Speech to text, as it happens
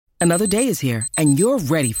Another day is here, and you're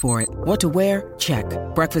ready for it. What to wear? Check.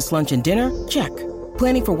 Breakfast, lunch, and dinner? Check.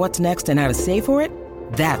 Planning for what's next and how to save for it?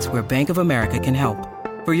 That's where Bank of America can help.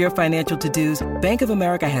 For your financial to-dos, Bank of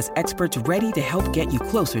America has experts ready to help get you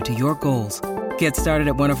closer to your goals. Get started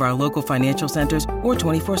at one of our local financial centers or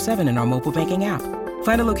 24/7 in our mobile banking app.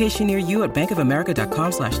 Find a location near you at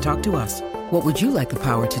bankofamerica.com/talktous. What would you like the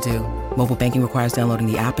power to do? Mobile banking requires downloading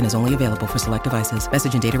the app and is only available for select devices.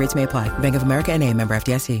 Message and data rates may apply. Bank of America N.A., member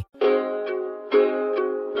FDIC.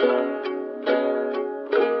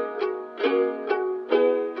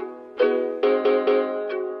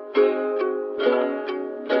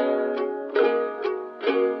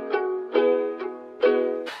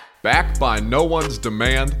 Back by no one's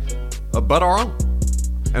demand but our own.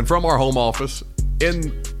 And from our home office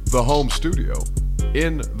in the home studio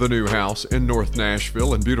in the new house in North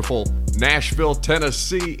Nashville, in beautiful Nashville,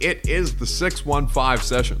 Tennessee, it is the 615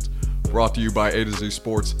 Sessions, brought to you by A to Z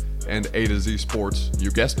Sports and A to Z Sports,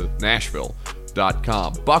 you guessed it,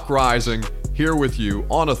 Nashville.com. Buck Rising here with you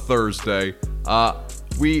on a Thursday.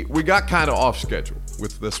 We got kind of off schedule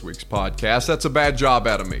with this week's podcast. That's a bad job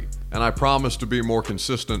out of me, and I promise to be more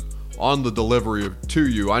consistent on the delivery to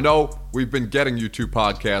you. I know we've been getting you 2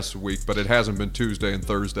 podcasts a week, but it hasn't been Tuesday and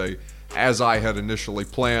Thursday as I had initially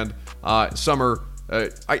planned. I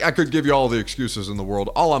could give you all the excuses in the world.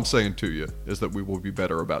 All I'm saying to you is that we will be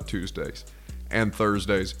better about Tuesdays and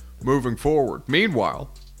Thursdays moving forward. Meanwhile,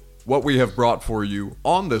 what we have brought for you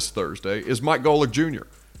on this Thursday is Mike Golic Jr.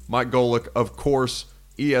 Mike Golic, of course,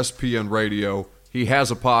 ESPN Radio. He has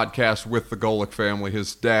a podcast with the Golic family.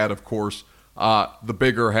 His dad, of course, the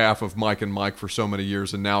bigger half of Mike and Mike for so many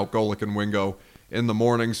years, and now Golic and Wingo in the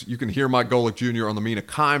mornings. You can hear Mike Golic Jr. on the Mina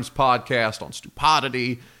Kimes podcast, on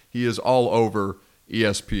Stupidity. He is all over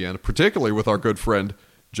ESPN, particularly with our good friend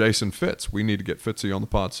Jason Fitz. We need to get Fitzy on the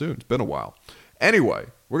pod soon. It's been a while. Anyway,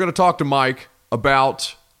 we're going to talk to Mike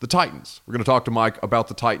about the Titans. We're going to talk to Mike about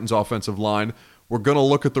the Titans' offensive line. We're going to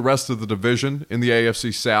look at the rest of the division in the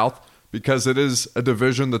AFC South, because it is a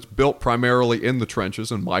division that's built primarily in the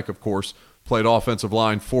trenches, and Mike, of course, played offensive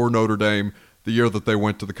line for Notre Dame the year that they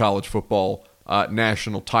went to the college football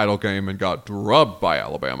national title game and got drubbed by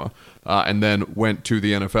Alabama, and then went to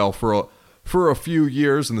the NFL for a few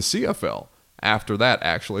years in the CFL after that,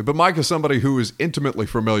 actually. But Mike is somebody who is intimately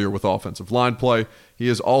familiar with offensive line play. He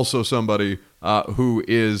is also somebody who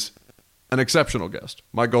is an exceptional guest.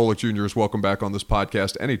 Mike Golic Jr. is welcome back on this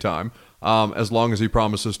podcast anytime, as long as he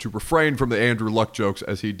promises to refrain from the Andrew Luck jokes,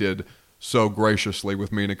 as he did so graciously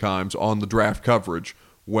with Mina Kimes on the draft coverage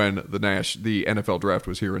when the NFL draft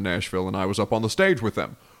was here in Nashville and I was up on the stage with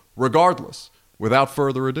them. Regardless, without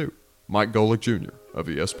further ado, Mike Golic Jr. of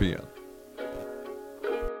ESPN.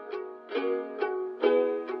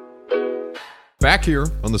 Back here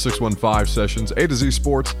on the 615 Sessions, A to Z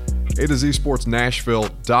Sports, A to Z Sports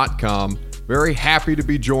Nashville.com. Very happy to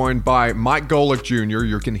be joined by Mike Golic Jr.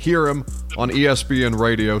 You can hear him on ESPN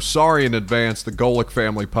Radio. Sorry in advance, the Golic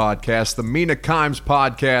Family Podcast, the Mina Kimes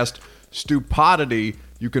Podcast, Stupidity.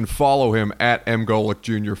 You can follow him at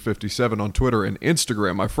mgolicjr57 on Twitter and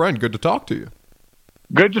Instagram. My friend, good to talk to you.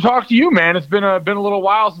 Good to talk to you, man. It's been a little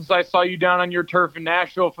while since I saw you down on your turf in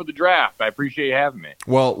Nashville for the draft. I appreciate you having me.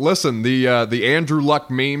 Well, listen, the Andrew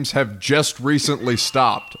Luck memes have just recently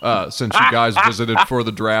stopped since you guys visited for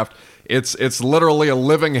the draft. It's literally a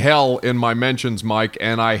living hell in my mentions, Mike,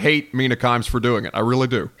 and I hate Mina Kimes for doing it. I really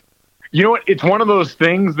do. You know what? It's one of those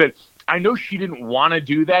things that I know she didn't want to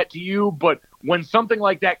do that to you, but when something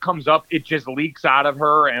like that comes up, it just leaks out of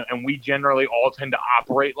her, and we generally all tend to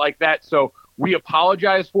operate like that. So we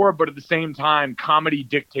apologize for it, but at the same time, comedy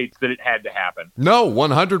dictates that it had to happen. No,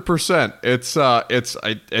 100%.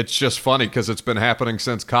 It's just funny because it's been happening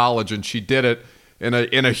since college, and she did it in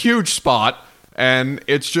a huge spot, and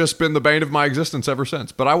it's just been the bane of my existence ever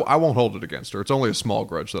since. But I won't hold it against her. It's only a small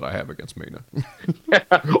grudge that I have against Mina.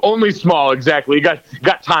 Only small, exactly. You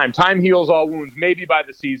got time. Time heals all wounds. Maybe by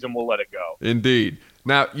the season we'll let it go. Indeed.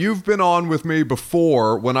 Now, you've been on with me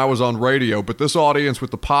before when I was on radio, but this audience with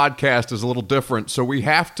the podcast is a little different, so we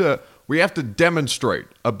have to demonstrate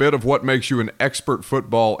a bit of what makes you an expert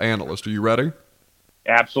football analyst. Are you ready?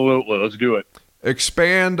 Absolutely. Let's do it.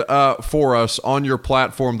 Expand for us on your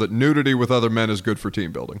platform that nudity with other men is good for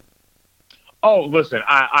team building. Oh, listen,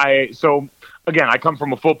 so again, I come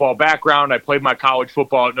from a football background. I played my college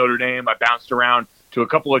football at Notre Dame. I bounced around to a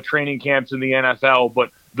couple of training camps in the NFL, but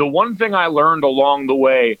the one thing I learned along the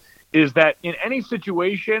way is that in any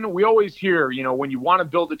situation, we always hear, when you want to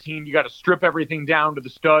build a team, you got to strip everything down to the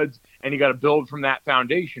studs and you got to build from that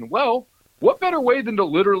foundation. Well, what better way than to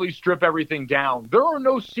literally strip everything down? There are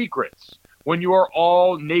no secrets when you are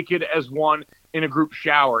all naked as one. in a group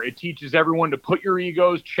shower. It teaches everyone to put your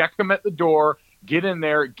egos, check them at the door, get in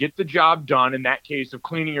there, get the job done, in that case of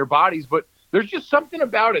cleaning your bodies. But there's just something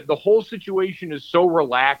about it. The whole situation is so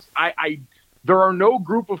relaxed. There are no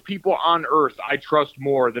group of people on earth I trust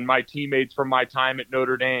more than my teammates from my time at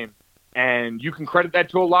Notre Dame. And you can credit that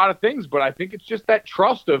to a lot of things, but I think it's just that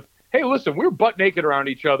trust of, hey, listen, we're butt naked around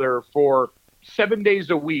each other for 7 days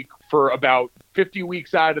a week for about 50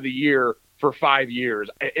 weeks out of the year for 5 years.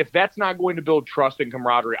 If that's not going to build trust and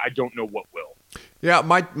camaraderie, I don't know what will. Yeah,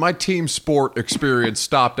 my team sport experience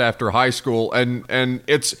stopped after high school, and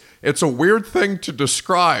it's a weird thing to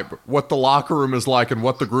describe what the locker room is like and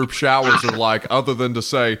what the group showers are like, other than to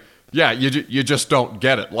say, yeah, you just don't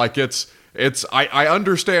get it. Like I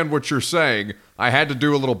understand what you're saying. I had to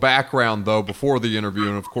do a little background though before the interview,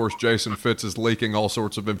 and of course Jason Fitz is leaking all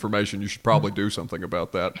sorts of information. You should probably do something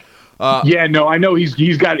about that. Yeah, no, I know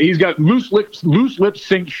he's got loose lips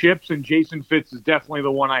sink ships, and Jason Fitz is definitely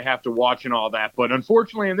the one I have to watch and all that. But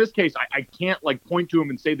unfortunately, in this case, I can't point to him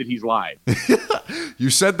and say that he's lied. You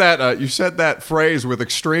said that phrase with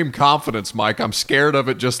extreme confidence, Mike. I'm scared of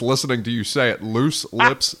it just listening to you say it. Loose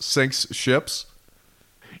lips sinks ships.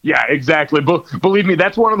 Yeah, exactly. But believe me,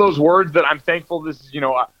 that's one of those words that I'm thankful this is,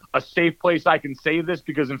 a safe place I can say this,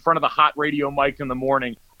 because in front of the hot radio mic in the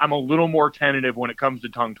morning, I'm a little more tentative when it comes to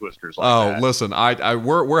tongue twisters like that. Listen,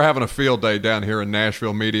 we're having a field day down here in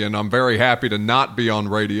Nashville media, and I'm very happy to not be on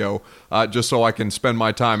radio, just so I can spend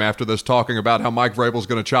my time after this talking about how Mike Vrabel's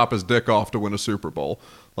going to chop his dick off to win a Super Bowl.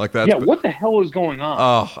 Like that. Yeah, what the hell is going on?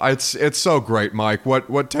 Oh, it's so great, Mike.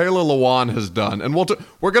 What Taylor Lewan has done, and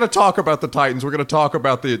we're going to talk about the Titans. We're going to talk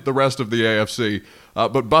about the rest of the AFC.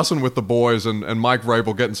 But bussing with the boys and Mike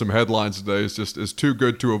Vrabel getting some headlines today is too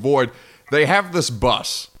good to avoid. They have this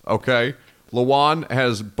bus, okay? Lewan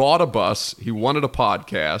has bought a bus. He wanted a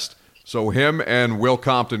podcast. So him and Will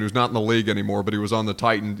Compton, who's not in the league anymore, but he was on the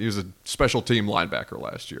Titans. He was a special team linebacker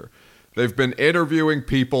last year. They've been interviewing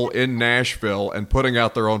people in Nashville and putting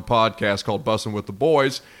out their own podcast called Bussin' with the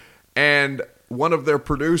Boys. And one of their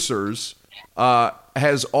producers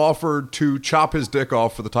has offered to chop his dick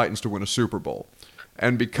off for the Titans to win a Super Bowl.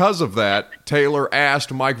 And because of that, Taylor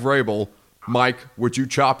asked Mike Vrabel, Mike, would you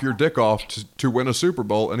chop your dick off to win a Super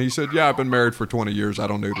Bowl? And he said, yeah, I've been married for 20 years. I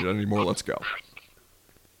don't need it anymore. Let's go.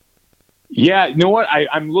 Yeah, you know what?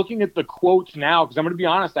 I'm looking at the quotes now, because I'm going to be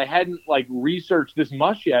honest, I hadn't researched this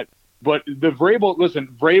much yet. But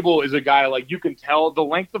Vrabel is a guy, you can tell the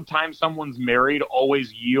length of time someone's married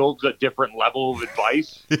always yields a different level of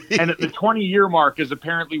advice. And at the 20-year mark is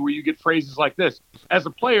apparently where you get phrases like this. As a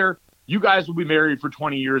player, you guys will be married for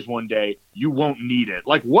 20 years one day. You won't need it.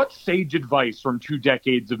 What sage advice from 2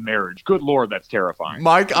 decades of marriage? Good Lord, that's terrifying.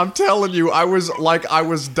 Mike, I'm telling you, I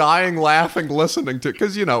was dying laughing listening to,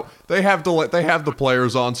 because they have the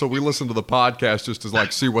players on, so we listen to the podcast just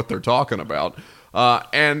to see what they're talking about.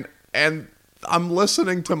 And I'm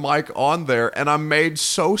listening to Mike on there, and I'm made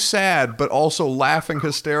so sad, but also laughing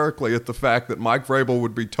hysterically at the fact that Mike Vrabel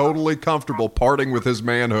would be totally comfortable parting with his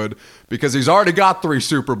manhood because he's already got 3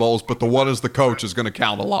 Super Bowls, but the one as the coach is going to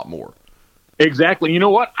count a lot more. Exactly. You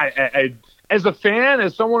know what? I as a fan,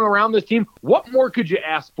 as someone around this team, what more could you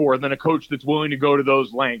ask for than a coach that's willing to go to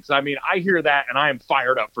those lengths? I mean, I hear that, and I am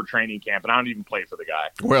fired up for training camp, and I don't even play for the guy.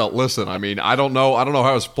 Well, listen, I mean, I don't know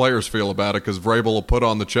how his players feel about it, because Vrabel will put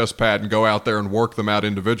on the chest pad and go out there and work them out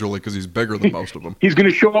individually because he's bigger than most of them. He's going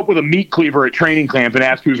to show up with a meat cleaver at training camp and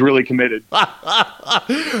ask who's really committed.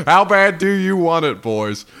 How bad do you want it,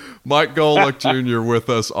 boys? Mike Golic Jr. with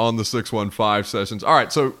us on the 615 sessions. All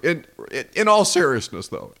right, so in all seriousness,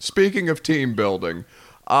 though, speaking of team building,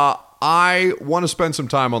 I want to spend some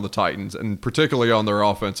time on the Titans, and particularly on their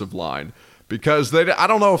offensive line, because I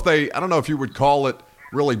don't know if you would call it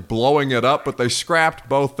really blowing it up, but they scrapped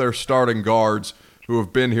both their starting guards who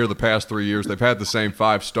have been here the past 3 years. They've had the same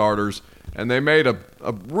 5 starters, and they made a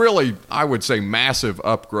really, I would say, massive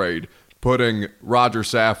upgrade, putting Roger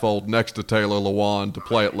Saffold next to Taylor Lewan to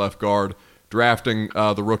play at left guard, drafting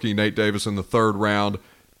the rookie Nate Davis in the 3rd round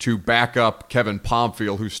to back up Kevin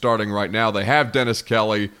Pomfield, who's starting right now. They have Dennis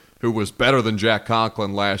Kelly, who was better than Jack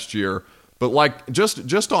Conklin last year. But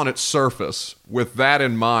just on its surface, with that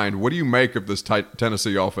in mind, what do you make of this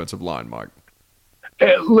Tennessee offensive line, Mike?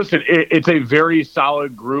 Listen, it's a very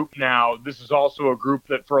solid group now. This is also a group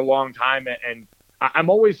that for a long time, and I'm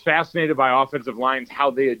always fascinated by offensive lines, how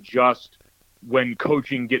they adjust when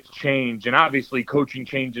coaching gets changed. And obviously coaching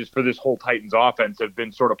changes for this whole Titans offense have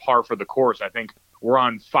been sort of par for the course. I think we're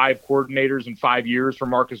on 5 coordinators in 5 years for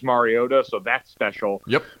Marcus Mariota, so that's special.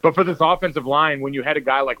 Yep. But for this offensive line, when you had a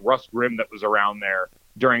guy like Russ Grimm that was around there,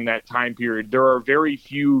 during that time period. There are very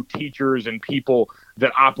few teachers and people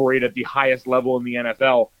that operate at the highest level in the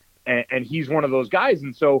NFL, and he's one of those guys.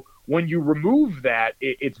 And so when you remove that,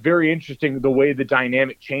 it's very interesting the way the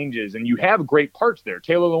dynamic changes, and you have great parts there.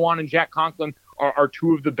 Taylor Lewan and Jack Conklin are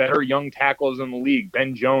two of the better young tackles in the league.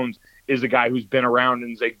 Ben Jones is a guy who's been around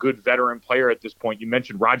and is a good veteran player at this point. You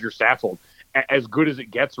mentioned Roger Saffold, as good as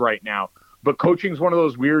it gets right now. But coaching is one of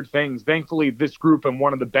those weird things. Thankfully, this group, and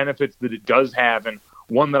one of the benefits that it does have, and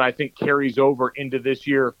one that I think carries over into this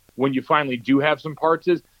year when you finally do have some parts,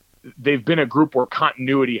 is they've been a group where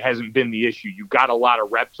continuity hasn't been the issue. You've got a lot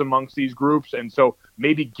of reps amongst these groups, and so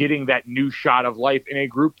maybe getting that new shot of life in a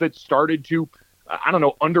group that started to,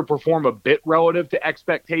 underperform a bit relative to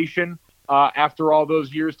expectation after all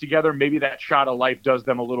those years together, maybe that shot of life does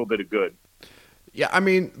them a little bit of good. Yeah, I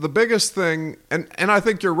mean, the biggest thing, and I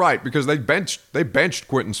think you're right, because they benched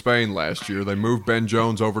Quentin Spain last year. They moved Ben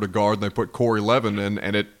Jones over to guard, and they put Corey Levin in,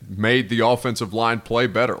 and it made the offensive line play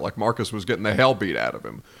better. Like, Marcus was getting the hell beat out of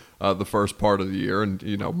him the first part of the year, and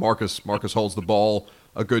Marcus holds the ball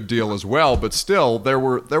a good deal as well, but still there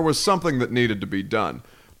was something that needed to be done.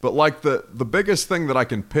 But like the biggest thing that I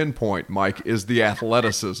can pinpoint, Mike, is the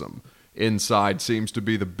athleticism inside seems to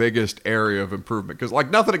be the biggest area of improvement. Because, like,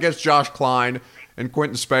 nothing against Josh Klein and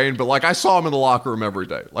Quentin Spain, but, like, I saw him in the locker room every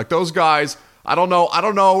day. Like, those guys, I don't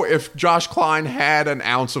know if Josh Klein had an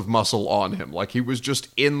ounce of muscle on him. Like, he was just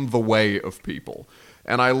in the way of people.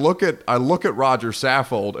 And I look at Roger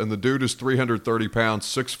Saffold, and the dude is 330 pounds,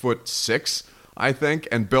 6'6", I think,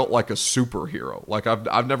 and built like a superhero. Like,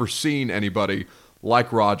 I've never seen anybody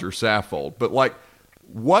like Roger Saffold. But, like,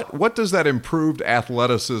 what does that improved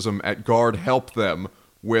athleticism at guard help them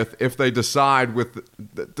with if they decide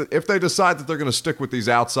that they're going to stick with these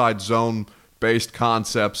outside zone based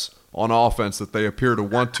concepts on offense that they appear to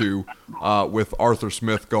want to, with Arthur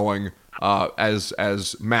Smith going as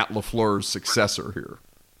Matt LaFleur's successor here?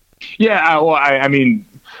 Yeah, well, I mean,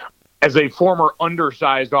 as a former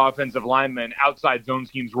undersized offensive lineman, outside zone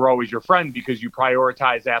schemes were always your friend because you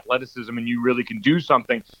prioritize athleticism and you really can do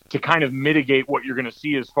something to kind of mitigate what you're going to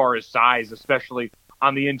see as far as size, especially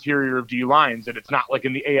on the interior of D lines. And it's not like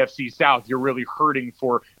in the AFC South, you're really hurting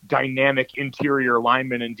for dynamic interior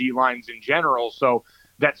linemen and D lines in general. So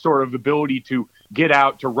that sort of ability to get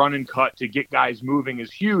out, to run and cut, to get guys moving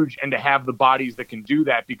is huge, and to have the bodies that can do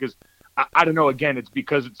that, because I don't know, again, it's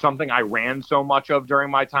because it's something I ran so much of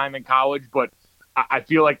during my time in college, but I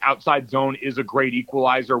feel like outside zone is a great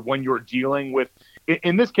equalizer when you're dealing with,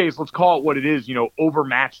 in this case, let's call it what it is,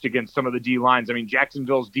 overmatched against some of the D lines. I mean,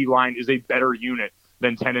 Jacksonville's D line is a better unit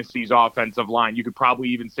than Tennessee's offensive line. You could probably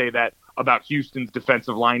even say that about Houston's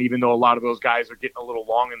defensive line, even though a lot of those guys are getting a little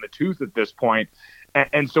long in the tooth at this point.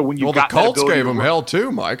 And so when you the Colts gave them hell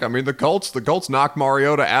too, Mike. I mean, the Colts knocked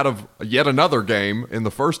Mariota out of yet another game in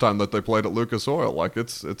the first time that they played at Lucas Oil. Like,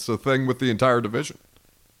 it's a thing with the entire division.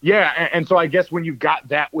 Yeah, and so I guess when you've got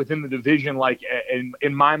that within the division, like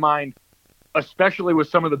in my mind, especially with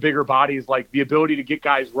some of the bigger bodies, like the ability to get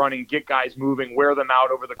guys running, get guys moving, wear them out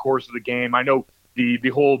over the course of the game. I know the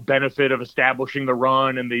whole benefit of establishing the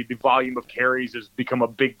run and the volume of carries has become a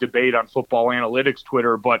big debate on football analytics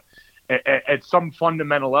Twitter, but at some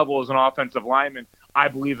fundamental level as an offensive lineman, I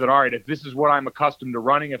believe that, all right, if this is what I'm accustomed to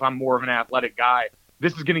running, if I'm more of an athletic guy,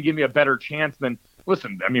 this is going to give me a better chance than,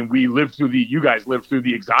 listen, I mean, you guys lived through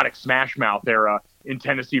the exotic smash mouth era in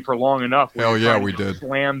Tennessee for long enough. Hell yeah, we did.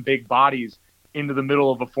 Slam big bodies into the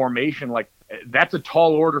middle of a formation. Like, that's a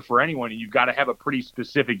tall order for anyone, and you've got to have a pretty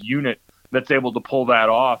specific unit that's able to pull that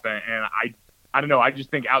off. And I don't know, I just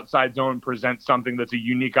think outside zone presents something that's a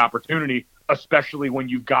unique opportunity, especially when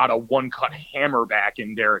you've got a one-cut hammer back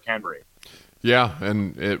in Derrick Henry. Yeah,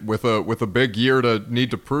 and with a big year to need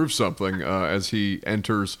to prove something as he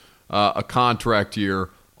enters a contract year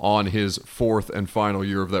on his fourth and final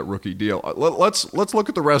year of that rookie deal. Let's look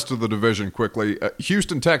at the rest of the division quickly.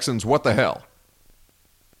 Houston Texans, what the hell?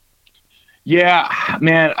 Yeah,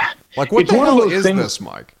 man. Like, what the hell is this,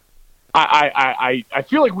 Mike? I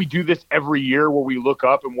feel like we do this every year where we look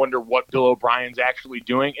up and wonder what Bill O'Brien's actually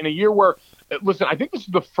doing in a year where, listen, I think this is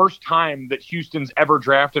the first time that Houston's ever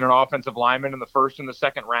drafted an offensive lineman in the first and the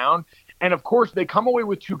second round. And of course, they come away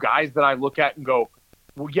with two guys that I look at and go,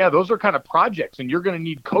 well, yeah, those are kind of projects, and you're going to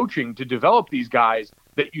need coaching to develop these guys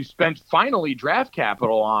that you spent finally draft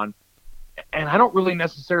capital on. And I don't really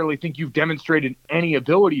necessarily think you've demonstrated any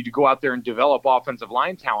ability to go out there and develop offensive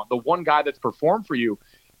line talent. The one guy that's performed for you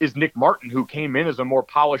is Nick Martin, who came in as a more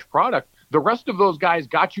polished product. The rest of those guys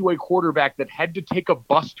got you a quarterback that had to take a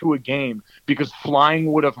bus to a game because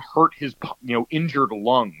flying would have hurt his, injured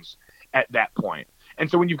lungs at that point. And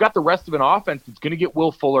so when you've got the rest of an offense that's going to get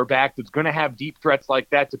Will Fuller back, that's going to have deep threats like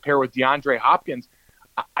that to pair with DeAndre Hopkins,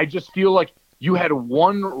 I just feel like you had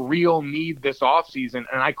one real need this offseason,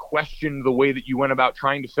 and I question the way that you went about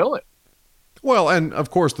trying to fill it. Well, and of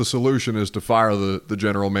course the solution is to fire the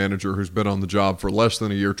general manager who's been on the job for less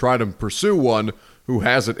than a year, try to pursue one who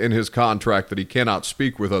has it in his contract that he cannot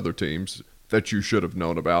speak with other teams that you should have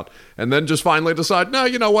known about, and then just finally decide, no,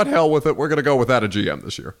 you know what, hell with it, we're going to go without a GM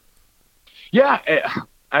this year. Yeah,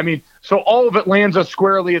 I mean, so all of it lands us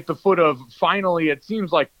squarely at the foot of, finally, it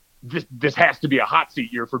seems like this has to be a hot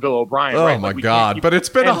seat year for Bill O'Brien. Oh, right? my God. But it's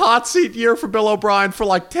been a hot seat year for Bill O'Brien for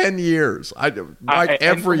like 10 years.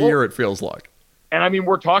 Every year it feels like. And I mean,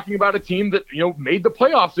 we're talking about a team that, made the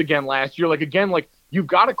playoffs again last year. You've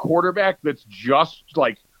got a quarterback that's just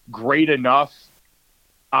like great enough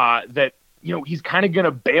that, he's kind of going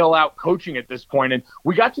to bail out coaching at this point. And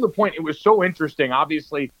we got to the point, it was so interesting,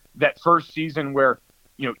 obviously, that first season where,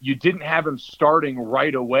 you didn't have him starting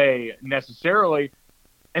right away necessarily.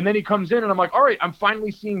 And then he comes in and I'm like, all right, I'm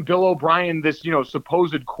finally seeing Bill O'Brien, this,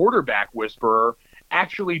 supposed quarterback whisperer,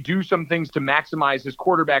 actually do some things to maximize his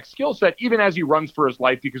quarterback skill set, even as he runs for his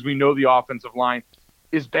life, because we know the offensive line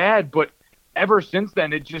is bad. But ever since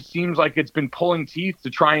then, it just seems like it's been pulling teeth to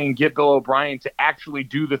try and get Bill O'Brien to actually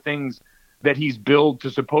do the things that he's billed to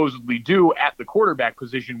supposedly do at the quarterback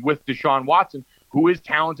position with Deshaun Watson, who is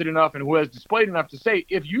talented enough and who has displayed enough to say,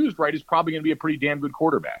 if used right, is probably going to be a pretty damn good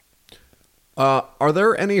quarterback. Are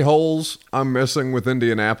there any holes I'm missing with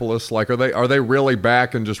Indianapolis? Like, are they really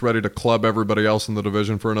back and just ready to club everybody else in the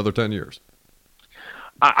division for another 10 years?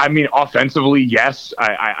 I mean, offensively, yes.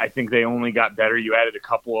 I think they only got better. You added a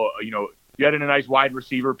couple of, you added a nice wide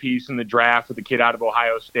receiver piece in the draft with the kid out of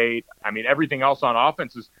Ohio State. I mean, everything else on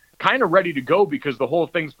offense is kind of ready to go because the whole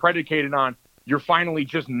thing's predicated on you're finally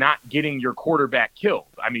just not getting your quarterback killed.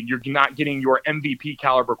 I mean, you're not getting your MVP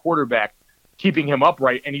caliber quarterback, keeping him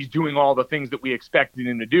upright, and he's doing all the things that we expected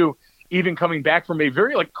him to do, even coming back from a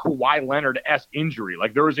very Kawhi Leonard-esque injury.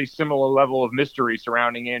 Like, there was a similar level of mystery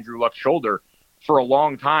surrounding Andrew Luck's shoulder for a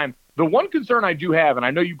long time. The one concern I do have, and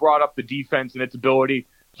I know you brought up the defense and its ability,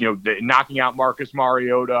 knocking out Marcus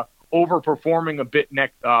Mariota, overperforming a bit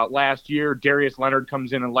last year. Darius Leonard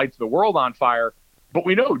comes in and lights the world on fire. But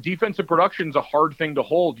we know defensive production is a hard thing to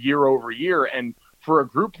hold year over year. And for a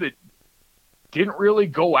group that didn't really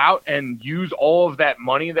go out and use all of that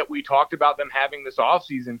money that we talked about them having this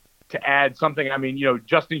offseason to add something. I mean,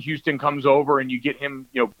 Justin Houston comes over and you get him,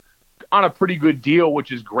 on a pretty good deal,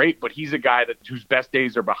 which is great, but he's a guy whose best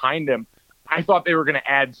days are behind him. I thought they were going to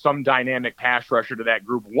add some dynamic pass rusher to that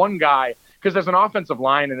group. One guy, because as an offensive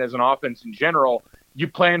line and as an offense in general, you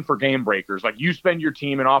plan for game breakers. Like, you spend your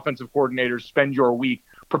team and offensive coordinators spend your week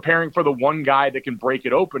preparing for the one guy that can break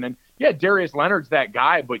it open. And yeah, Darius Leonard's that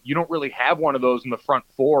guy, but you don't really have one of those in the front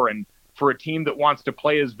four. And for a team that wants to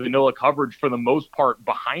play as vanilla coverage for the most part,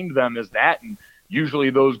 behind them is that. And usually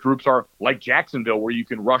those groups are like Jacksonville, where you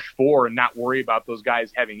can rush four and not worry about those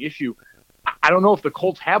guys having issue. I don't know if the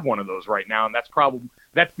Colts have one of those right now, and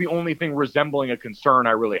that's the only thing resembling a concern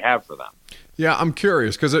I really have for them. Yeah, I'm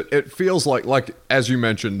curious because it feels like as you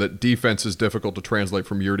mentioned, that defense is difficult to translate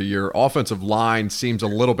from year to year. Offensive line seems a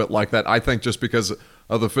little bit like that. I think just because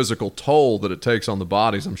of the physical toll that it takes on the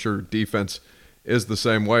bodies, I'm sure defense is the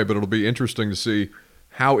same way, but it'll be interesting to see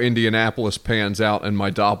how Indianapolis pans out and my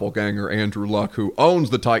doppelganger, Andrew Luck, who owns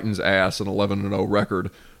the Titans' ass, an 11-0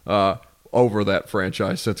 record, over that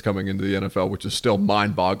franchise since coming into the NFL, which is still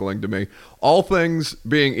mind-boggling to me. All things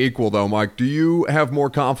being equal, though, Mike, do you have more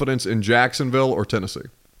confidence in Jacksonville or Tennessee?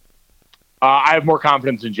 I have more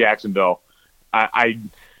confidence in Jacksonville. I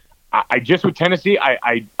just with Tennessee,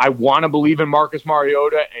 I want to believe in Marcus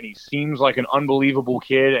Mariota, and he seems like an unbelievable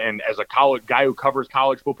kid. And as a college guy who covers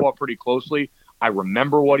college football pretty closely, I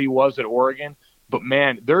remember what he was at Oregon. But,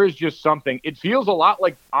 man, there is just something. It feels a lot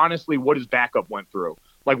like, honestly, what his backup went through.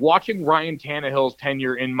 Like, watching Ryan Tannehill's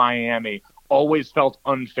tenure in Miami always felt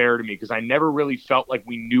unfair to me because I never really felt like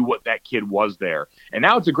we knew what that kid was there. And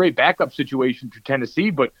now it's a great backup situation for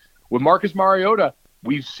Tennessee. But with Marcus Mariota,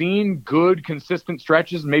 we've seen good, consistent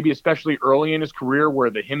stretches, maybe especially early in his career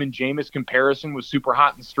where the him and Jameis comparison was super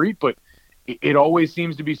hot in the street. But it always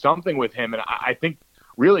seems to be something with him. And I think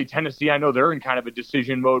really Tennessee, I know they're in kind of a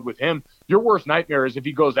decision mode with him. Your worst nightmare is if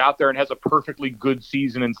he goes out there and has a perfectly good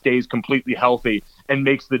season and stays completely healthy and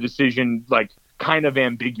makes the decision kind of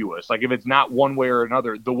ambiguous. Like, if it's not one way or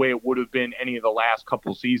another, the way it would have been any of the last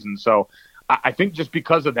couple seasons. So I think just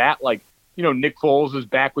because of that, Nick Foles is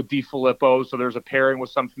back with DeFilippo, so there's a pairing with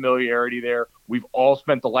some familiarity there. We've all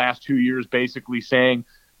spent the last 2 years basically saying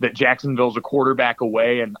that Jacksonville's a quarterback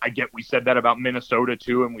away. And I get we said that about Minnesota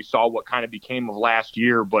too, and we saw what kind of became of last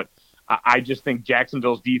year. But I just think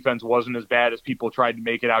Jacksonville's defense wasn't as bad as people tried to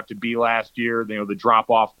make it out to be last year. The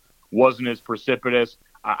drop-off wasn't as precipitous.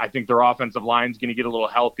 I think their offensive line is going to get a little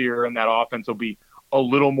healthier, and that offense will be a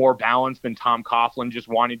little more balanced than Tom Coughlin just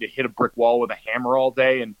wanting to hit a brick wall with a hammer all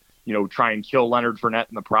day and, try and kill Leonard Fournette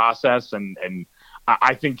in the process. And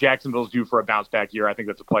I think Jacksonville's due for a bounce-back year. I think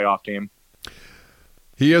that's a playoff team.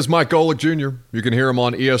 He is Mike Golic Jr. You can hear him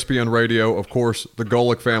on ESPN Radio, of course, the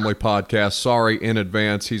Golic Family Podcast. Sorry in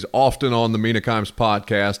advance. He's often on the Mina Kimes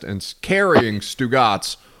podcast and carrying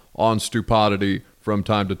Stugatz on Stupodity from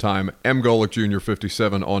time to time. M. Golic Jr.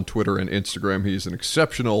 57 on Twitter and Instagram. He's an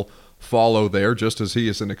exceptional follow there, just as he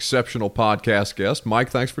is an exceptional podcast guest. Mike,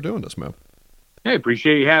 thanks for doing this, man. Hey,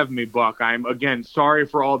 appreciate you having me, Buck. I'm, again, sorry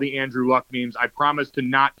for all the Andrew Luck memes. I promise to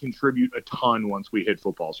not contribute a ton once we hit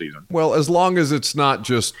football season. Well, as long as it's not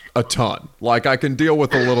just a ton. Like, I can deal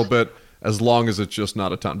with a little bit as long as it's just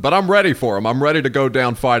not a ton. But I'm ready for him. I'm ready to go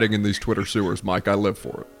down fighting in these Twitter sewers, Mike. I live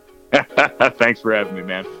for it. Thanks for having me,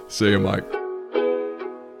 man. See you, Mike.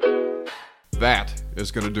 That is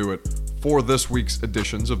going to do it for this week's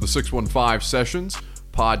editions of the 615 Sessions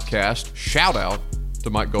podcast. Shout out to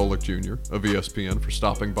Mike Golic Jr. of ESPN for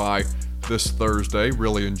stopping by this Thursday.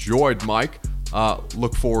 Really enjoyed Mike.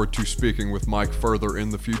 Look forward to speaking with Mike further in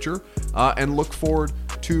the future, and look forward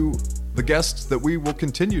to the guests that we will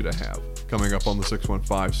continue to have coming up on the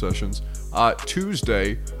 615 Sessions.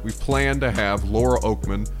 Tuesday, we plan to have Laura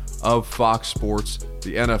Oakman of Fox Sports,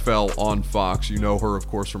 the NFL on Fox. You know her, of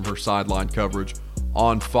course, from her sideline coverage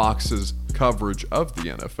on Fox's coverage of the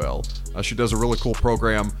NFL. She does a really cool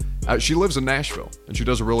program. She lives in Nashville, and she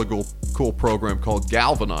does a really cool program called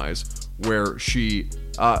Galvanize, where she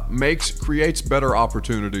creates better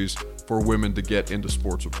opportunities for women to get into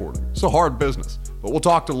sports reporting. It's a hard business, but we'll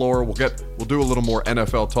talk to Laura. We'll do a little more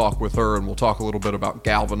NFL talk with her, and we'll talk a little bit about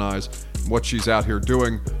Galvanize and what she's out here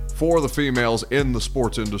doing for the females in the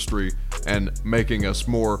sports industry and making us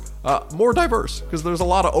more diverse, because there's a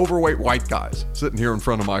lot of overweight white guys sitting here in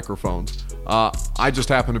front of microphones. I just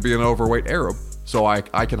happen to be an overweight Arab, so I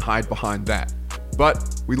can hide behind that.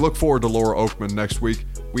 But we look forward to Laura Oakman next week.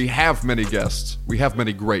 We have many guests. We have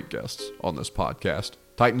many great guests on this podcast.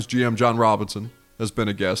 Titans GM John Robinson has been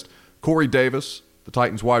a guest. Corey Davis, the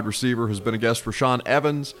Titans wide receiver, has been a guest. Rashaan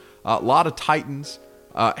Evans, a lot of Titans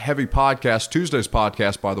heavy podcast. Tuesday's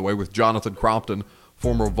podcast, by the way, with Jonathan Crompton,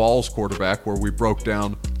 former Vols quarterback, where we broke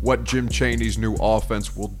down what Jim Chaney's new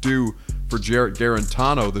offense will do for Jarrett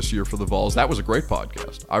Garantano this year for the Vols. That was a great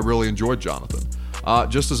podcast. I really enjoyed Jonathan,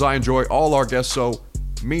 just as I enjoy all our guests. So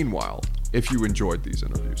meanwhile, if you enjoyed these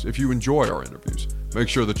interviews, if you enjoy our interviews, make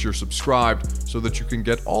sure that you're subscribed so that you can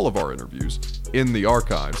get all of our interviews in the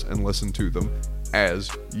archives and listen to them as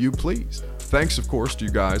you please. Thanks, of course, to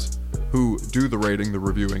you guys who do the rating, the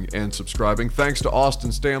reviewing, and subscribing. Thanks to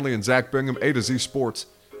Austin Stanley and Zach Bingham, A to Z Sports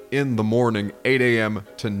in the morning, 8 a.m.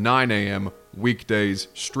 to 9 a.m. weekdays,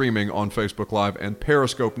 streaming on Facebook Live and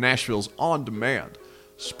Periscope, Nashville's on-demand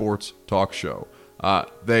sports talk show.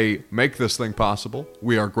 They make this thing possible.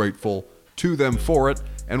 We are grateful to them for it,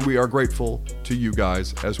 and we are grateful to you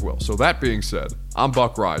guys as well. So that being said, I'm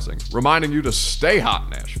Buck Rising, reminding you to stay hot,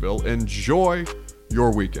 Nashville. Enjoy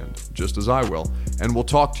your weekend, just as I will. And we'll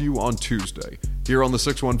talk to you on Tuesday here on the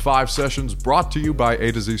 615 Sessions, brought to you by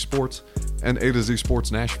A to Z Sports and A to Z Sports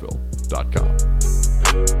Nashville.com.